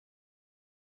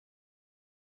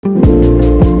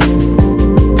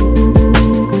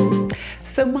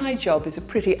my job is a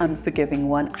pretty unforgiving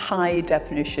one, high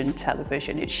definition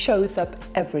television. It shows up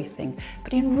everything.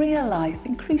 But in real life,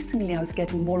 increasingly I was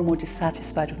getting more and more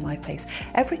dissatisfied with my face.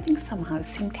 Everything somehow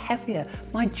seemed heavier.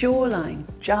 My jawline,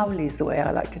 jowly is the way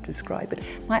I like to describe it.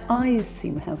 My eyes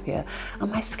seem heavier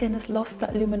and my skin has lost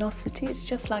that luminosity. It's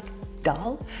just like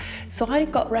dull. So I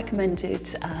got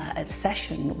recommended a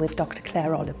session with Dr.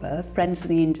 Claire Oliver. Friends in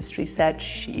the industry said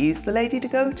she's the lady to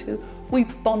go to. We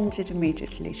bonded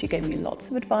immediately. She gave me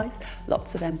lots of advice,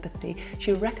 lots of empathy.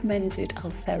 She recommended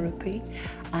therapy,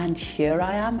 and here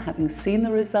I am, having seen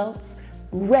the results,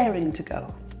 raring to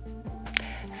go.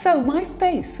 So my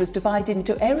face was divided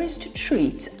into areas to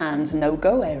treat and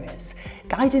no-go areas,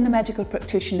 guiding the medical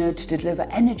practitioner to deliver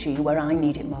energy where I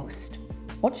need it most.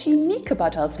 What's unique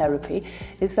about our therapy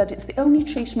is that it's the only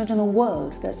treatment in the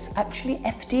world that's actually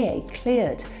FDA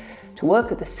cleared to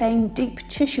work at the same deep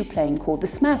tissue plane called the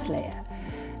SMAS layer.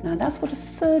 Now that's what a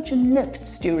surgeon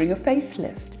lifts during a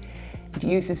facelift. It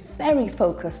uses very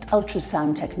focused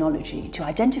ultrasound technology to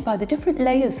identify the different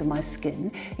layers of my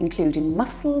skin, including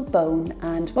muscle, bone,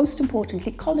 and most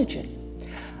importantly, collagen.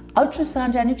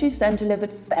 Ultrasound energy is then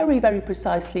delivered very, very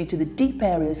precisely to the deep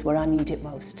areas where I need it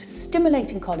most,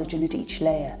 stimulating collagen at each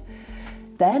layer.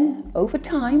 Then, over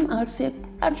time, I'll see a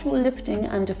gradual lifting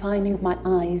and defining of my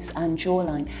eyes and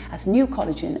jawline as new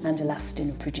collagen and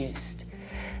elastin are produced.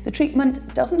 The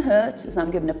treatment doesn't hurt, as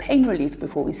I'm given a pain relief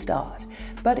before we start,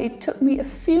 but it took me a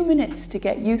few minutes to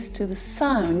get used to the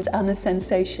sound and the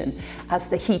sensation as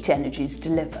the heat energy is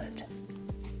delivered.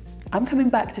 I'm coming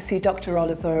back to see Dr.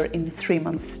 Oliver in 3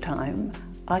 months' time.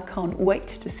 I can't wait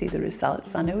to see the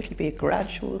results. I know it'll be a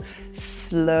gradual,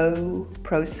 slow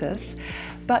process,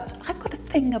 but I've got a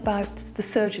thing about the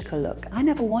surgical look. I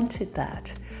never wanted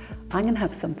that. I'm going to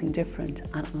have something different,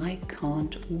 and I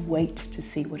can't wait to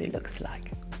see what it looks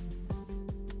like.